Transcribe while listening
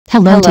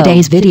Hello,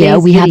 today's video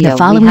we have the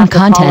following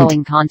content.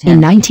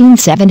 In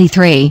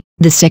 1973,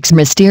 the 6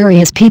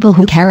 mysterious people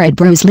who carried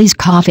Bruce Lee's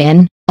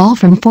coffin, all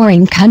from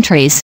foreign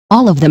countries,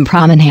 all of them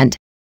prominent.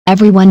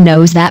 Everyone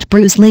knows that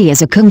Bruce Lee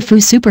is a kung fu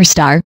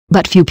superstar,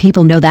 but few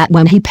people know that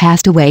when he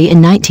passed away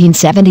in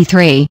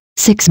 1973,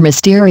 6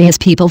 mysterious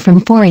people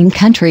from foreign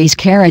countries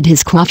carried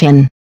his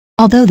coffin.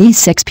 Although these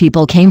 6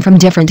 people came from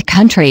different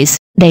countries,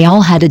 they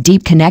all had a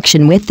deep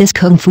connection with this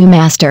kung fu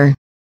master.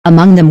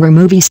 Among them were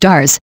movie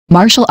stars,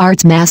 martial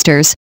arts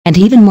masters, and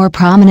even more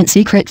prominent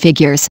secret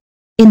figures.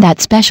 In that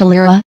special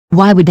era,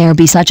 why would there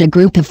be such a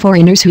group of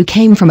foreigners who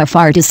came from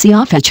afar to see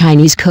off a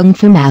Chinese kung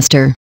fu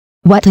master?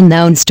 What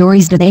unknown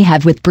stories do they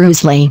have with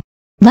Bruce Lee?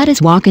 Let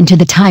us walk into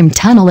the time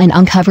tunnel and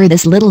uncover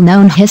this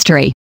little-known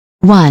history.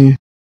 1.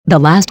 The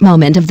last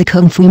moment of the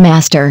kung fu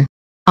master.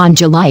 On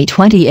July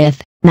 20,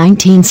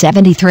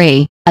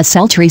 1973, a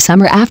sultry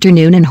summer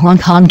afternoon in Hong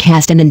Kong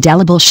cast an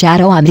indelible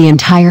shadow on the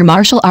entire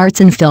martial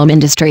arts and film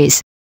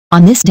industries.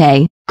 On this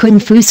day, kung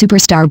fu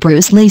superstar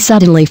Bruce Lee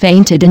suddenly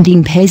fainted in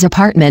Dean Pei's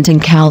apartment in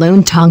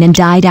Kowloon Tong and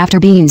died after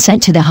being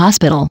sent to the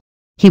hospital.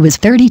 He was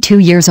 32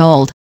 years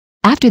old.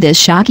 After this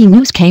shocking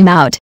news came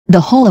out,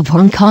 the whole of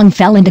Hong Kong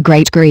fell into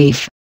great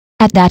grief.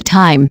 At that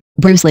time,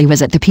 Bruce Lee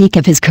was at the peak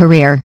of his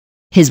career.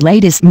 His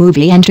latest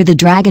movie Enter the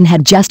Dragon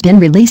had just been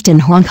released in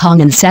Hong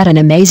Kong and set an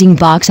amazing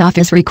box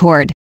office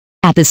record.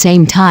 At the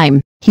same time,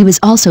 he was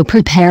also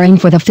preparing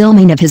for the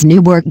filming of his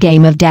new work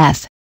Game of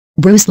Death.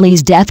 Bruce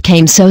Lee's death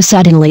came so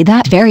suddenly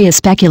that various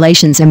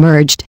speculations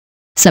emerged.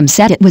 Some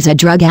said it was a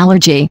drug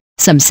allergy,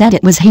 some said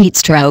it was heat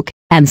stroke,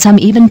 and some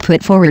even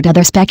put forward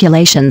other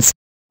speculations.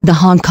 The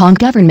Hong Kong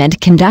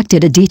government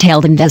conducted a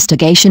detailed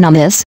investigation on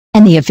this,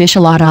 and the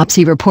official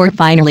autopsy report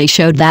finally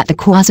showed that the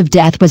cause of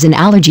death was an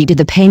allergy to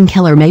the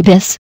painkiller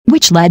Mabis,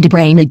 which led to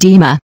brain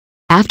edema.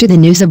 After the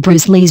news of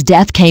Bruce Lee's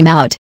death came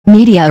out,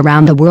 media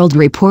around the world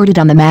reported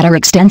on the matter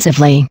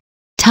extensively.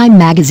 Time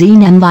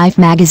magazine and Life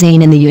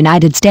magazine in the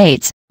United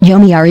States,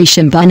 Yomiuri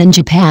Shimbun in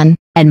Japan,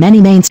 and many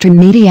mainstream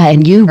media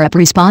in Europe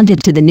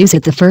responded to the news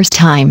at the first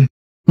time.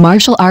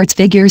 Martial arts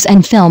figures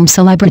and film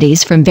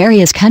celebrities from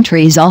various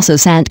countries also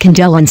sent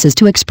condolences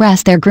to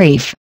express their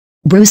grief.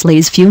 Bruce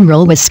Lee's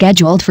funeral was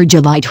scheduled for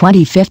July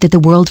 25 at the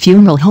World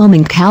Funeral Home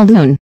in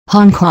Kowloon,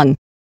 Hong Kong.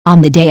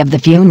 On the day of the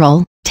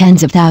funeral,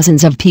 tens of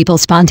thousands of people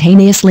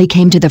spontaneously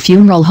came to the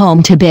funeral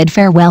home to bid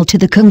farewell to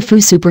the kung fu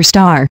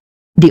superstar.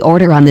 The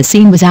order on the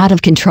scene was out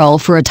of control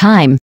for a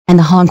time, and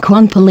the Hong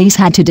Kong police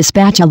had to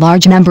dispatch a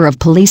large number of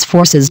police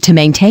forces to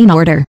maintain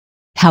order.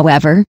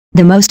 However,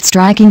 the most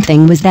striking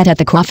thing was that at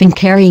the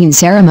coffin-carrying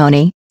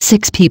ceremony,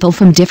 6 people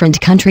from different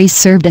countries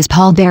served as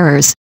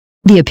pallbearers.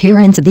 The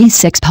appearance of these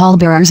 6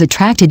 pallbearers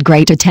attracted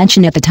great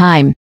attention at the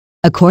time.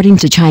 According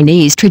to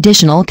Chinese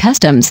traditional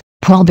customs,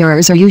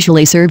 pallbearers are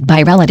usually served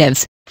by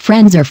relatives,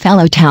 friends or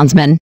fellow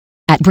townsmen.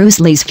 At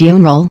Bruce Lee's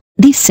funeral,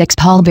 these 6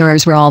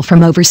 pallbearers were all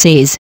from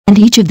overseas, and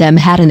each of them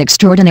had an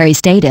extraordinary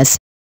status.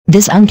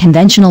 This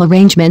unconventional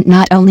arrangement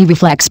not only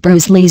reflects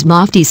Bruce Lee's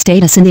lofty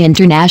status in the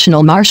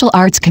international martial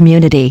arts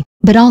community,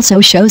 but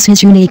also shows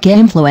his unique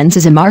influence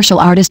as a martial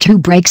artist who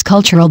breaks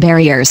cultural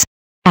barriers.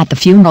 At the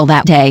funeral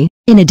that day,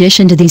 in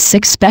addition to these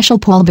 6 special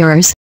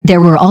pallbearers,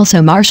 there were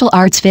also martial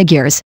arts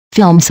figures,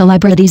 film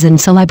celebrities and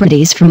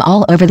celebrities from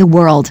all over the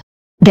world.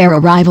 Their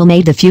arrival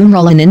made the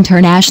funeral an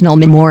international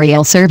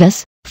memorial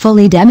service,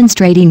 fully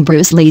demonstrating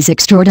Bruce Lee's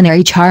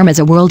extraordinary charm as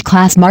a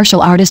world-class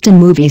martial artist and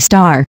movie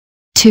star.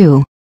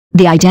 2.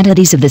 The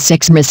identities of the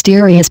 6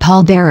 mysterious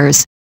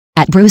pallbearers.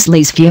 At Bruce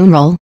Lee's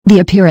funeral, the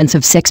appearance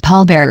of 6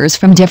 pallbearers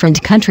from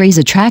different countries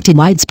attracted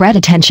widespread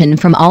attention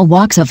from all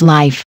walks of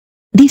life.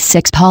 These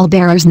 6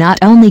 pallbearers not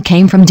only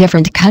came from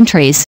different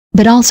countries,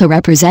 but also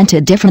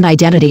represented different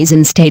identities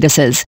and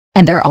statuses,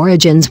 and their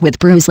origins with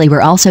Bruce Lee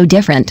were also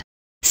different.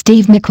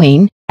 Steve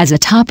McQueen, as a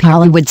top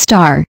Hollywood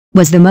star,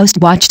 was the most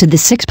watched of the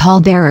 6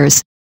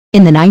 pallbearers.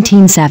 In the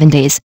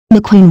 1970s,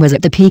 McQueen was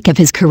at the peak of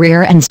his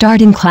career and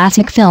starred in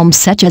classic films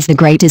such as The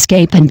Great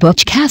Escape and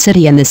Butch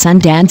Cassidy and the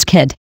Sundance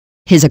Kid.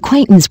 His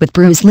acquaintance with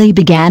Bruce Lee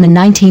began in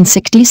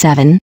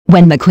 1967,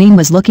 when McQueen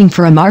was looking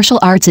for a martial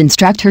arts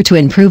instructor to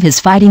improve his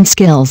fighting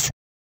skills.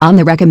 On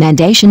the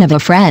recommendation of a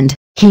friend,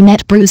 he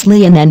met Bruce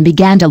Lee and then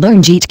began to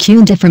learn Jeet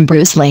Kune Do from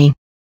Bruce Lee.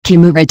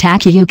 Kimura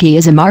Takayuki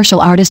is a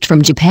martial artist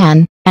from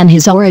Japan, and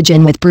his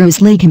origin with Bruce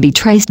Lee can be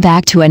traced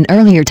back to an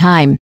earlier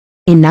time.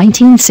 In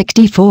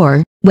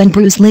 1964, when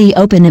Bruce Lee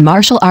opened a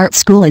martial arts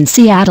school in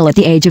Seattle at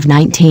the age of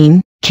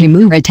 19,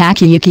 Kimura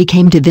Takayuki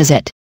came to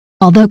visit.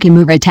 Although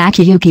Kimura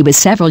Takayuki was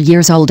several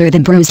years older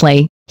than Bruce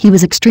Lee, he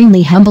was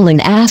extremely humble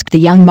and asked the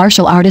young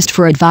martial artist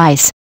for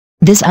advice.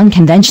 This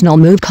unconventional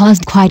move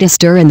caused quite a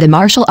stir in the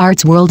martial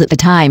arts world at the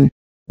time.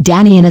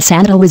 Danny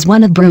Inosanto was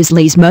one of Bruce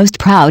Lee's most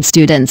proud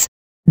students.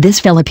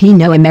 This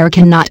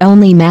Filipino-American not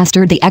only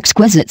mastered the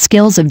exquisite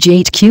skills of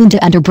Jeet Kune Do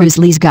under Bruce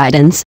Lee's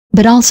guidance,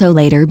 but also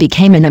later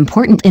became an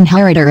important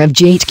inheritor of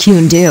Jeet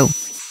Kune Do.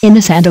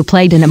 Inosanto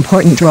played an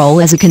important role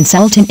as a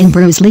consultant in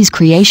Bruce Lee's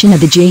creation of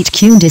the Jeet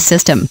Kune Do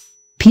system.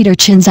 Peter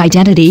Chin's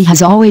identity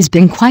has always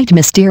been quite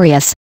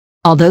mysterious.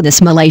 Although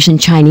this Malaysian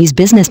Chinese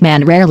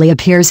businessman rarely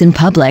appears in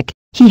public,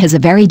 He has a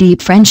very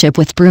deep friendship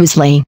with Bruce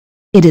Lee.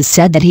 It is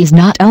said that he is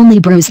not only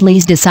Bruce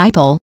Lee's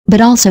disciple,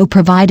 but also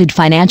provided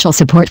financial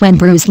support when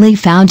Bruce Lee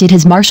founded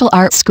his martial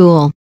arts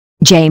school.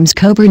 James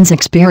Coburn's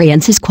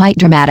experience is quite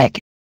dramatic.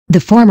 The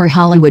former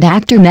Hollywood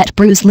actor met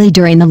Bruce Lee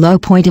during the low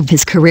point of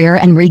his career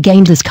and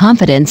regained his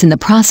confidence in the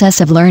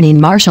process of learning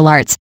martial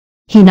arts.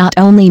 He not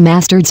only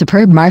mastered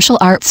superb martial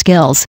arts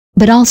skills,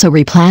 but also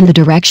replanned the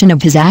direction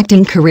of his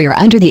acting career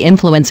under the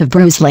influence of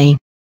Bruce Lee.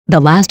 The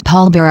last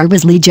pallbearer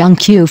was Lee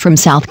Jung-kyu from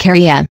South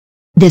Korea.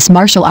 This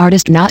martial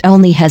artist not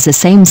only has the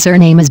same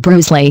surname as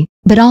Bruce Lee,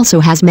 but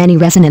also has many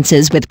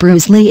resonances with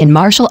Bruce Lee in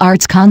martial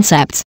arts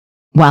concepts.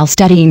 While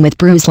studying with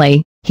Bruce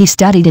Lee, he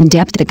studied in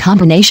depth the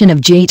combination of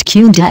Jeet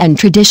Kune Do and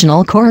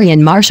traditional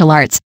Korean martial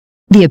arts.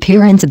 The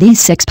appearance of these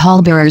 6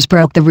 pallbearers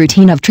broke the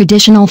routine of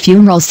traditional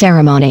funeral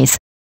ceremonies.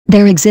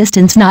 Their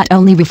existence not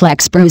only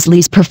reflects Bruce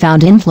Lee's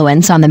profound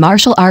influence on the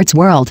martial arts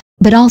world,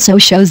 but also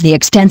shows the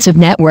extensive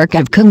network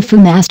of kung fu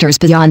masters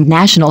beyond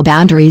national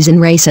boundaries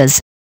and races.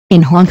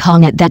 In Hong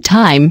Kong at that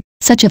time,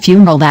 such a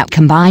funeral that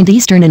combined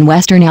Eastern and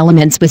Western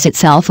elements was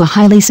itself a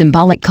highly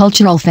symbolic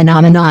cultural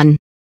phenomenon.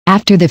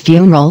 After the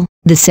funeral,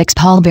 the 6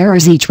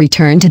 pallbearers each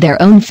returned to their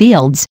own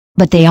fields,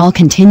 but they all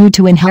continued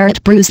to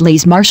inherit Bruce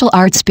Lee's martial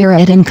arts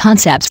spirit and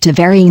concepts to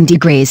varying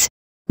degrees.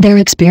 Their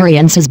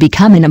experience has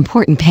become an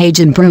important page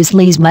in Bruce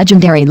Lee's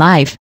legendary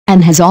life,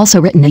 and has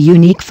also written a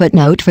unique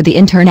footnote for the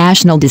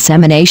international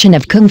dissemination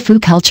of kung fu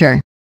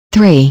culture.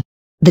 3.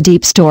 The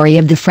deep story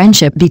of the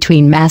friendship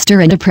between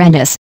master and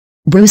apprentice.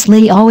 Bruce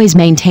Lee always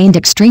maintained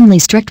extremely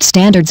strict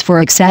standards for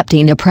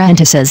accepting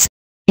apprentices.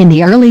 In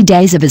the early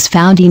days of his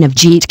founding of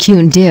Jeet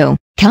Kune Do,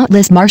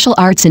 countless martial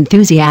arts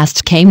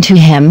enthusiasts came to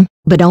him,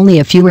 but only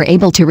a few were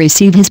able to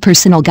receive his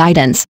personal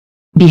guidance.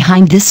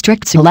 Behind this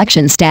strict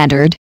selection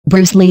standard,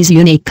 Bruce Lee's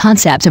unique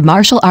concept of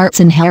martial arts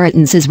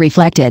inheritance is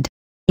reflected.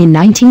 In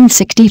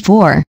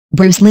 1964,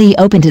 Bruce Lee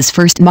opened his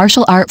first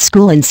martial arts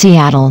school in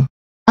Seattle.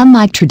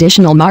 Unlike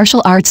traditional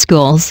martial arts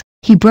schools,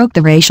 he broke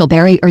the racial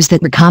barriers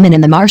that were common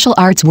in the martial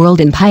arts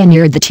world and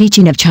pioneered the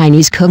teaching of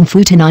Chinese Kung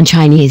Fu to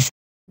non-Chinese.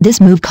 This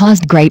move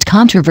caused great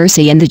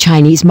controversy in the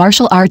Chinese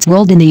martial arts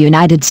world in the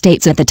United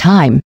States at the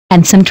time,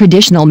 and some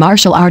traditional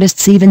martial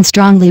artists even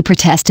strongly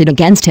protested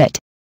against it.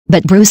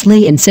 But Bruce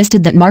Lee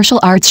insisted that martial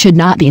arts should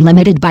not be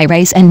limited by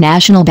race and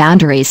national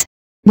boundaries.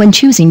 When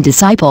choosing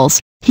disciples,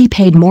 he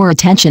paid more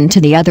attention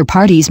to the other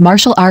party's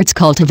martial arts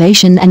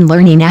cultivation and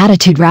learning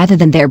attitude rather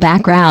than their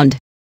background.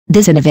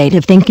 This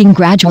innovative thinking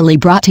gradually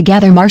brought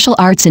together martial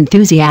arts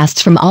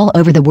enthusiasts from all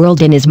over the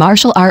world in his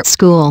martial arts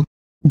school.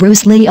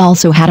 Bruce Lee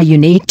also had a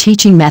unique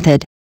teaching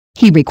method.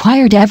 He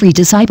required every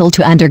disciple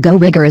to undergo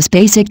rigorous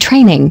basic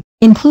training,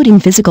 including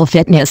physical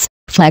fitness,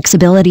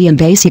 flexibility and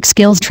basic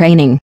skills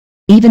training.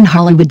 Even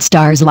Hollywood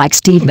stars like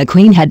Steve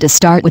McQueen had to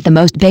start with the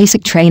most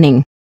basic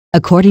training.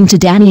 According to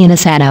Danny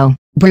Inosanto,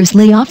 Bruce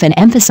Lee often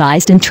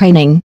emphasized in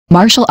training,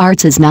 martial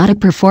arts is not a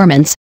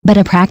performance, but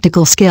a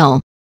practical skill.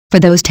 For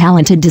those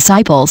talented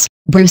disciples,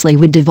 Bruce Lee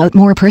would devote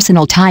more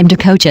personal time to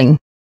coaching.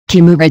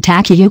 Kimura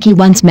Takayuki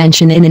once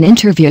mentioned in an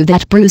interview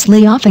that Bruce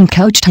Lee often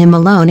coached him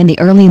alone in the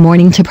early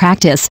morning to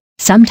practice,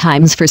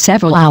 sometimes for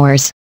several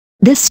hours.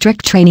 This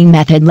strict training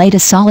method laid a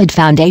solid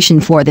foundation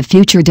for the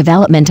future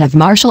development of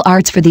martial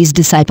arts for these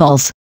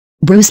disciples.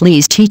 Bruce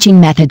Lee's teaching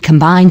method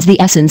combines the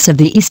essence of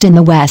the East and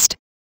the West.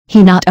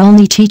 He not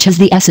only teaches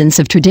the essence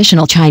of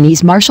traditional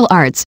Chinese martial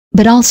arts,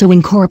 but also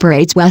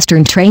incorporates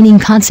Western training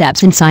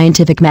concepts and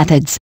scientific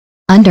methods.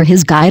 Under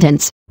his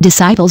guidance,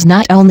 disciples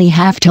not only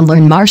have to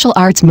learn martial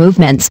arts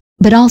movements,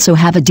 but also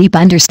have a deep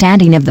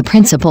understanding of the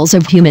principles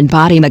of human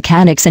body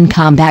mechanics and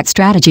combat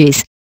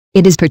strategies.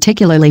 It is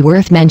particularly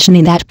worth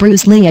mentioning that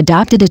Bruce Lee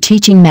adopted a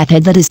teaching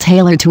method that is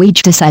tailored to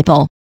each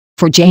disciple.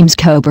 For James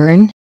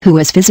Coburn, who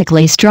was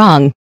physically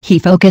strong, he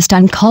focused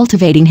on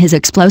cultivating his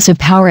explosive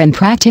power and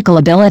practical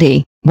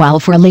ability, while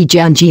for Lee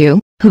Jung-kyu,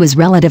 who was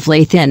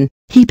relatively thin,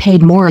 he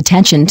paid more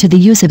attention to the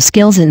use of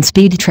skills and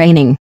speed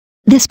training.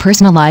 This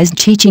personalized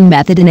teaching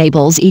method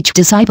enables each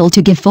disciple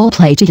to give full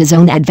play to his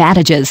own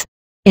advantages.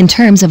 In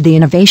terms of the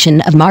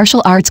innovation of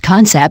martial arts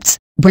concepts,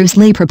 Bruce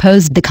Lee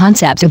proposed the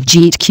concept of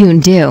Jeet Kune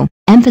Do,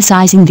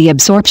 emphasizing the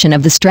absorption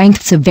of the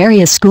strengths of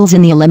various schools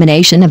and the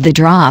elimination of the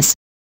dross.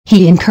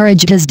 He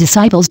encouraged his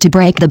disciples to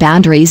break the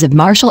boundaries of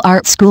martial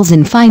arts schools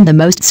and find the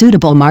most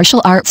suitable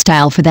martial art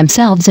style for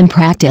themselves in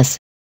practice.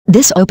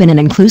 This open and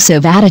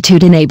inclusive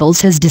attitude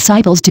enables his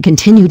disciples to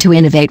continue to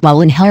innovate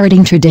while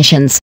inheriting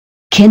traditions.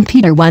 Ken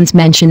Peter once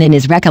mentioned in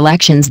his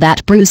recollections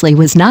that Bruce Lee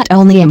was not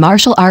only a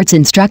martial arts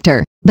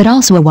instructor, but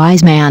also a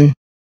wise man.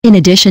 In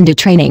addition to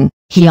training,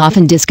 he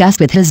often discussed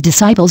with his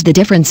disciples the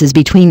differences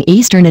between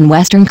Eastern and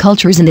Western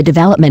cultures in the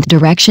development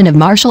direction of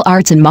martial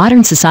arts in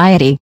modern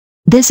society.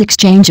 This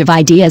exchange of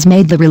ideas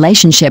made the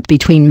relationship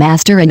between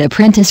master and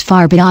apprentice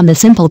far beyond the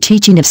simple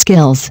teaching of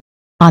skills.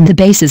 On the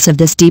basis of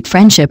this deep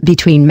friendship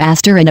between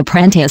master and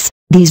apprentice,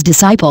 these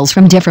disciples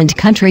from different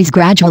countries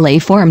gradually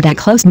formed a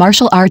close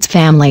martial arts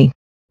family.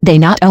 They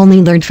not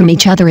only learned from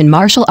each other in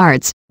martial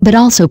arts, but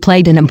also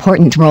played an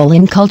important role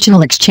in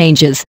cultural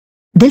exchanges.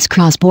 This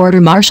cross-border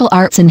martial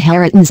arts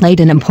inheritance laid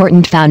an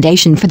important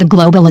foundation for the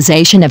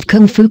globalization of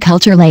Kung Fu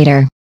culture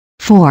later.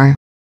 4.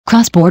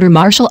 Cross-border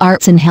martial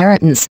arts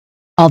inheritance.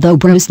 Although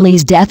Bruce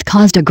Lee's death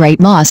caused a great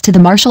loss to the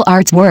martial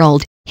arts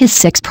world, his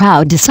 6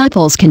 proud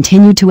disciples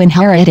continued to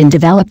inherit and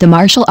develop the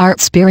martial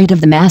arts spirit of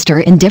the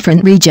master in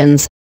different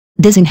regions.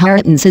 This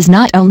inheritance is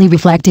not only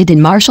reflected in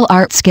martial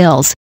arts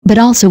skills, but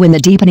also in the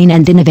deepening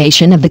and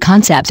innovation of the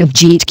concept of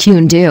Jeet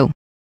Kune Do.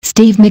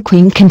 Steve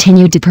McQueen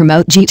continued to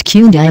promote Jeet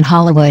Kune Do in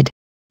Hollywood.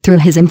 Through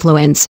his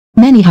influence,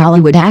 many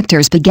Hollywood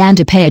actors began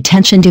to pay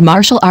attention to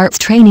martial arts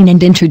training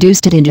and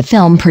introduced it into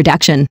film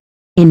production.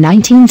 In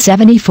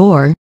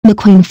 1974,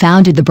 McQueen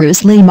founded the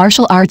Bruce Lee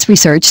Martial Arts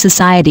Research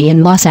Society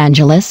in Los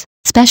Angeles,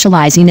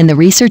 specializing in the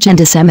research and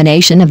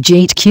dissemination of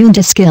Jeet Kune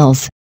Do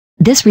skills.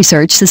 This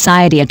research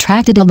society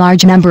attracted a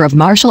large number of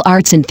martial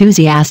arts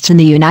enthusiasts in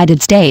the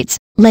United States,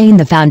 laying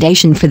the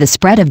foundation for the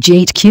spread of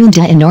Jeet Kune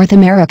Do in North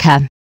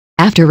America.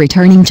 After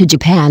returning to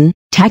Japan,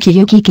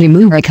 Takayuki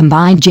Kimura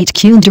combined Jeet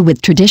Kune Do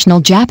with traditional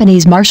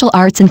Japanese martial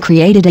arts and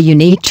created a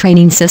unique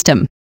training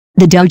system.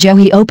 The dojo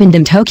he opened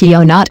in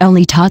Tokyo not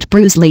only taught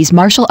Bruce Lee's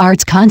martial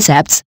arts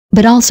concepts,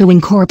 but also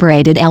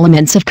incorporated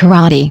elements of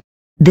karate.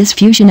 This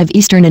fusion of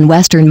Eastern and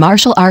Western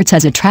martial arts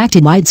has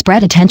attracted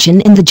widespread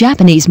attention in the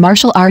Japanese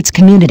martial arts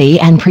community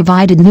and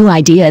provided new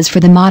ideas for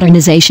the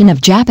modernization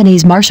of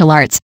Japanese martial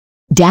arts.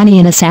 Danny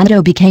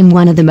Inosanto became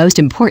one of the most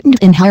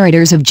important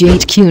inheritors of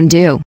Jeet Kune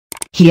Do.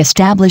 He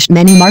established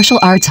many martial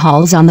arts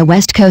halls on the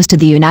west coast of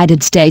the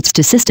United States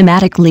to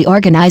systematically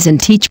organize and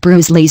teach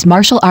Bruce Lee's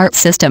martial arts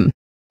system.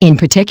 In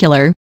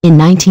particular, in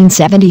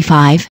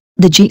 1975,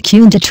 the Jeet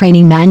Kune Do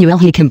training manual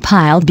he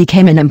compiled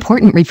became an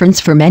important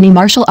reference for many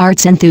martial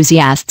arts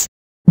enthusiasts.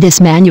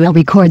 This manual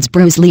records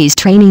Bruce Lee's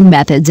training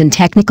methods and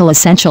technical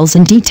essentials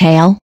in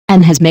detail,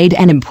 and has made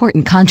an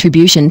important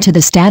contribution to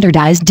the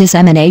standardized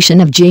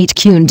dissemination of Jeet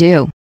Kune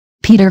Do.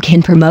 Peter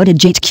Kin promoted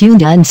Jeet Kune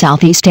Do in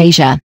Southeast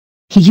Asia.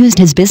 He used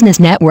his business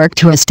network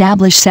to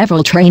establish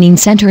several training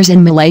centers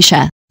in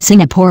Malaysia,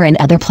 Singapore and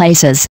other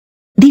places.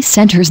 These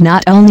centers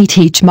not only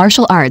teach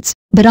martial arts,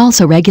 but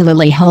also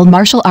regularly hold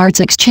martial arts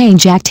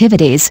exchange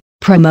activities,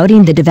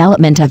 promoting the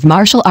development of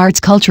martial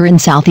arts culture in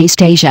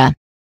Southeast Asia.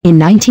 In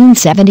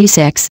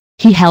 1976,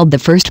 he held the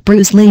first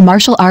Bruce Lee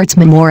Martial Arts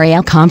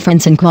Memorial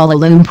Conference in Kuala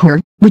Lumpur,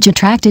 which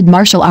attracted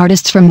martial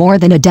artists from more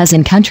than a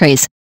dozen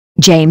countries.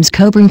 James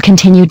Coburn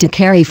continued to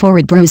carry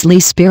forward Bruce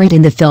Lee's spirit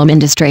in the film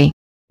industry.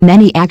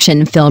 Many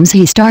action films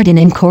he starred in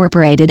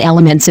incorporated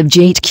elements of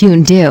Jeet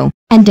Kune Do,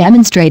 and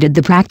demonstrated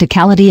the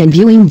practicality and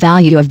viewing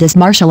value of this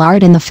martial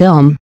art in the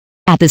film.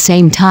 At the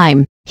same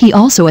time, he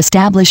also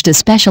established a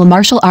special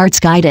martial arts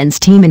guidance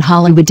team in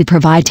Hollywood to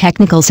provide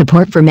technical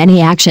support for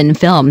many action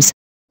films.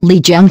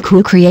 Lee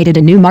Jung-koo created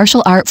a new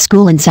martial arts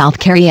school in South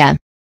Korea.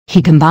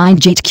 He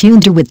combined Jeet Kune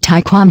Do with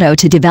Taekwondo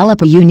to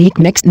develop a unique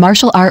mixed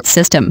martial arts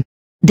system.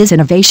 This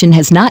innovation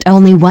has not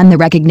only won the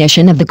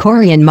recognition of the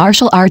Korean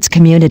martial arts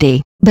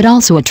community, but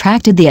also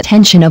attracted the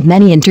attention of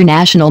many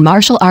international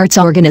martial arts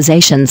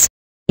organizations.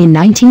 In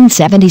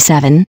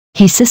 1977,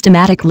 he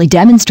systematically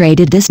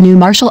demonstrated this new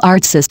martial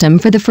arts system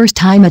for the first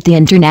time at the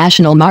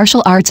International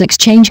Martial Arts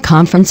Exchange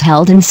Conference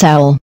held in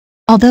Seoul.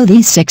 Although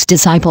these 6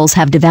 disciples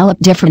have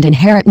developed different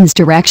inheritance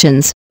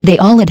directions, they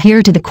all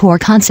adhere to the core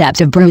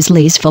concept of Bruce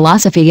Lee's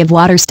philosophy of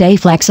water stay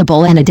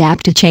flexible and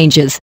adapt to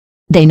changes.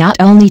 They not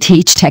only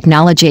teach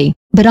technology,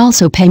 but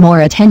also pay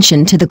more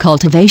attention to the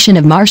cultivation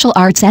of martial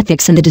arts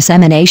ethics and the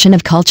dissemination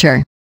of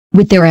culture.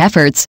 With their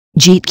efforts,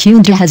 Jeet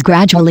Kune Do has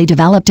gradually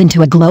developed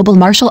into a global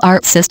martial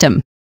arts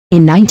system.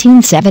 In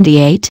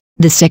 1978,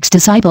 the 6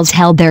 disciples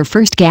held their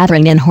first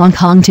gathering in Hong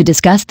Kong to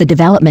discuss the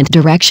development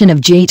direction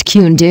of Jeet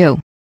Kune Do.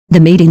 The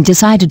meeting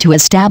decided to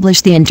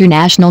establish the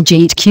International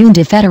Jeet Kune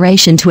Do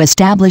Federation to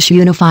establish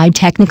unified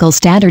technical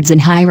standards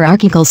and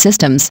hierarchical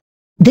systems.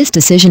 This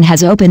decision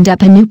has opened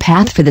up a new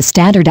path for the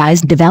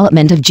standardized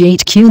development of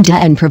Jeet Kune Do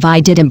and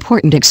provided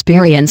important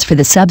experience for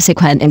the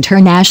subsequent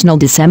international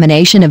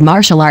dissemination of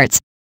martial arts.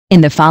 In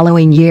the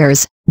following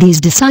years,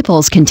 these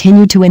disciples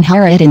continued to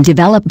inherit and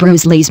develop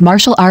Bruce Lee's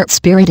martial arts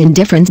spirit in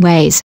different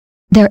ways.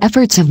 Their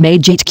efforts have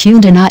made Jeet Kune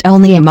Do not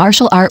only a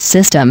martial arts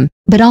system,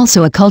 but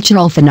also a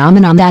cultural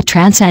phenomenon that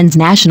transcends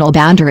national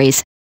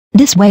boundaries.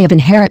 This way of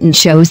inheritance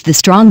shows the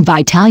strong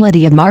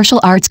vitality of martial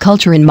arts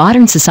culture in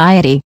modern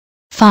society.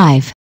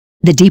 5.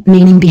 The deep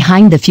meaning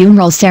behind the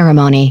funeral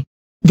ceremony.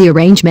 The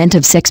arrangement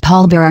of 6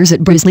 pallbearers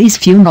at Bruce Lee's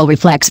funeral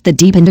reflects the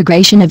deep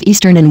integration of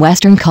Eastern and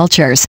Western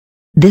cultures.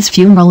 This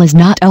funeral is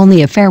not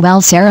only a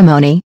farewell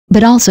ceremony,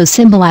 but also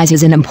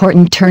symbolizes an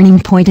important turning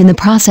point in the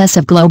process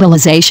of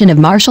globalization of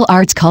martial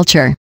arts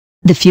culture.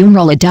 The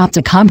funeral adopts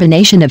a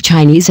combination of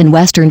Chinese and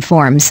Western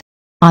forms.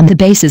 On the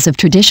basis of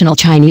traditional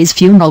Chinese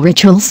funeral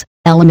rituals,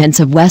 elements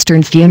of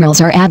Western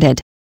funerals are added.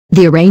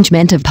 The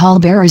arrangement of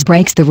pallbearers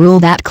breaks the rule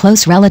that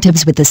close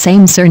relatives with the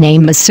same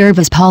surname must serve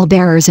as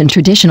pallbearers in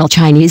traditional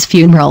Chinese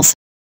funerals.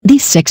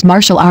 These 6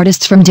 martial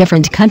artists from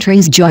different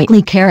countries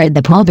jointly carried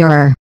the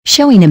pallbearer,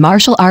 showing a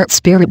martial art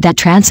spirit that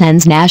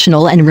transcends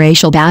national and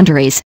racial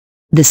boundaries.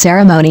 The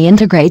ceremony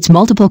integrates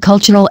multiple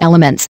cultural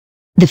elements.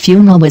 The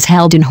funeral was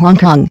held in Hong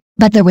Kong,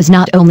 but there was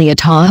not only a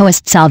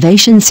Taoist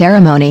salvation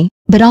ceremony,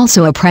 but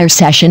also a prayer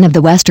session of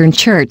the Western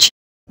Church.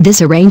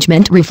 This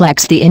arrangement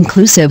reflects the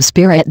inclusive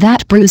spirit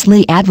that Bruce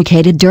Lee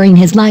advocated during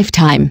his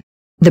lifetime.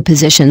 The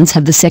positions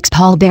of the 6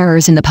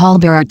 pallbearers in the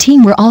pallbearer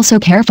team were also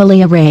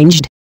carefully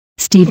arranged.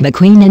 Steve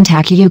McQueen and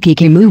Takayuki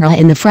Kimura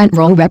in the front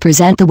row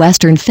represent the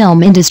Western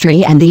film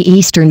industry and the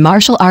Eastern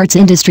martial arts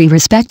industry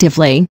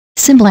respectively,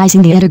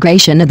 symbolizing the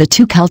integration of the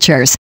two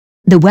cultures.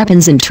 The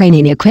weapons and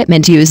training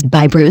equipment used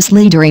by Bruce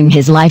Lee during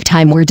his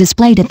lifetime were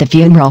displayed at the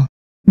funeral.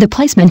 The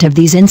placement of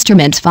these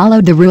instruments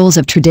followed the rules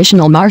of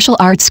traditional martial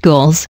arts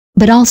schools,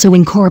 but also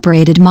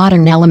incorporated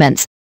modern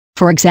elements.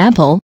 For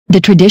example, the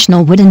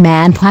traditional wooden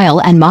man pile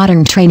and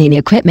modern training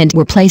equipment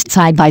were placed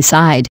side by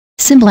side,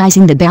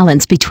 symbolizing the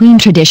balance between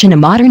tradition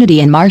and modernity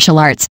in martial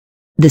arts.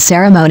 The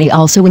ceremony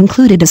also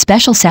included a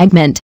special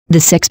segment.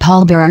 The 6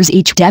 pallbearers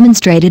each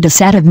demonstrated a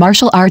set of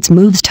martial arts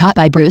moves taught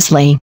by Bruce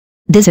Lee.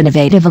 This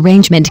innovative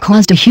arrangement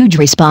caused a huge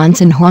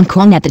response in Hong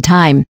Kong at the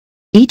time.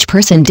 Each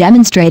person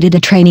demonstrated a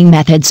training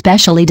method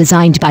specially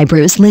designed by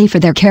Bruce Lee for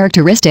their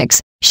characteristics,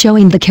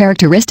 showing the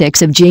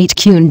characteristics of Jeet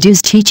Kune Do's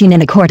teaching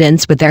in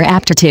accordance with their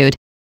aptitude.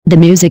 The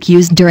music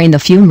used during the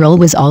funeral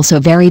was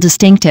also very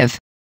distinctive.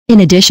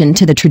 In addition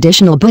to the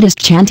traditional Buddhist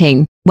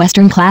chanting,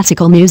 Western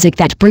classical music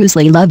that Bruce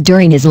Lee loved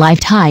during his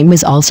lifetime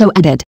was also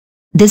added.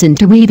 This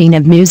interweaving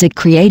of music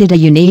created a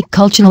unique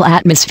cultural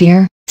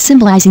atmosphere,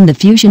 symbolizing the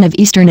fusion of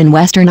Eastern and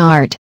Western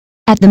art.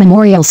 At the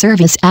memorial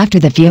service after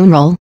the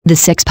funeral, the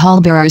 6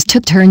 pallbearers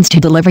took turns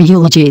to deliver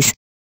eulogies.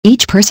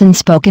 Each person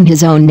spoke in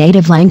his own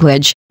native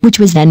language, which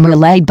was then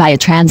relayed by a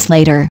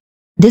translator.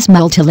 This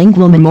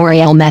multilingual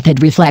memorial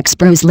method reflects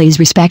Bruce Lee's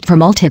respect for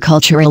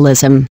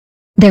multiculturalism.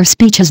 Their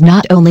speeches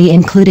not only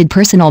included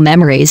personal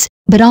memories,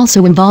 but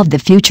also involved the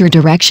future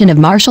direction of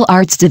martial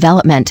arts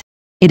development.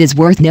 It is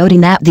worth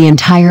noting that the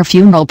entire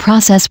funeral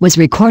process was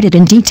recorded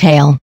in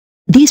detail.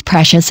 These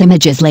precious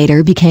images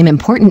later became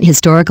important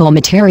historical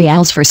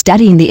materials for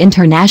studying the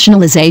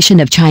internationalization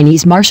of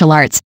Chinese martial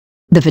arts.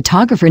 The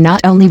photographer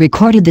not only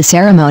recorded the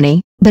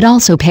ceremony, but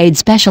also paid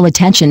special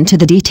attention to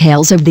the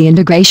details of the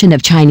integration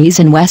of Chinese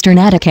and Western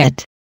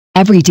etiquette.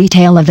 Every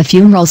detail of the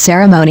funeral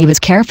ceremony was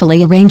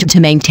carefully arranged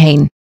to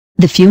maintain.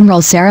 The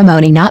funeral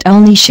ceremony not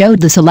only showed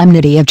the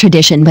solemnity of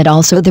tradition but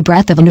also the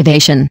breadth of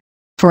innovation.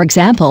 For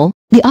example,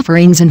 the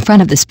offerings in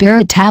front of the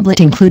spirit tablet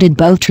included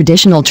both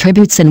traditional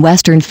tributes and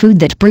Western food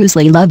that Bruce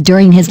Lee loved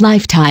during his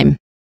lifetime.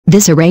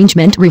 This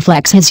arrangement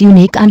reflects his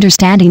unique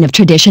understanding of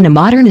tradition and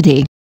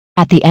modernity.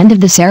 At the end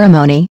of the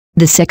ceremony,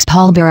 the 6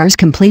 pallbearers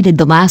completed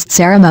the last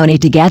ceremony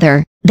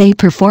together. They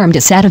performed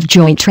a set of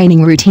joint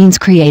training routines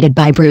created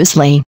by Bruce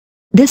Lee.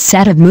 This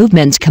set of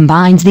movements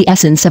combines the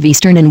essence of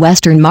Eastern and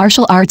Western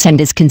martial arts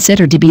and is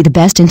considered to be the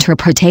best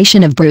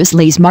interpretation of Bruce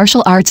Lee's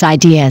martial arts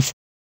ideas.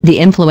 The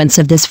influence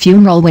of this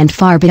funeral went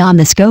far beyond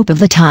the scope of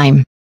the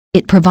time.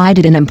 It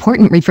provided an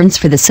important reference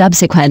for the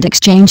subsequent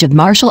exchange of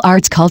martial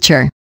arts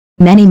culture.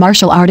 Many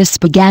martial artists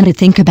began to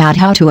think about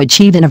how to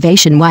achieve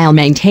innovation while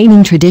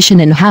maintaining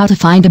tradition and how to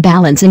find a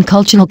balance in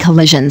cultural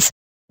collisions.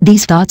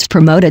 These thoughts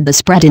promoted the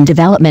spread and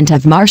development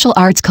of martial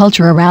arts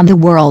culture around the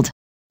world.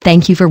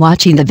 Thank you for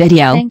watching the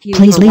video.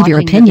 Please leave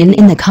your opinion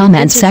in the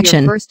comments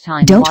section.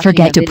 Don't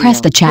forget to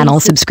press the channel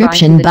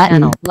subscription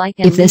button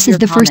if this is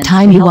the first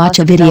time you watch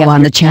a video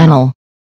on the channel.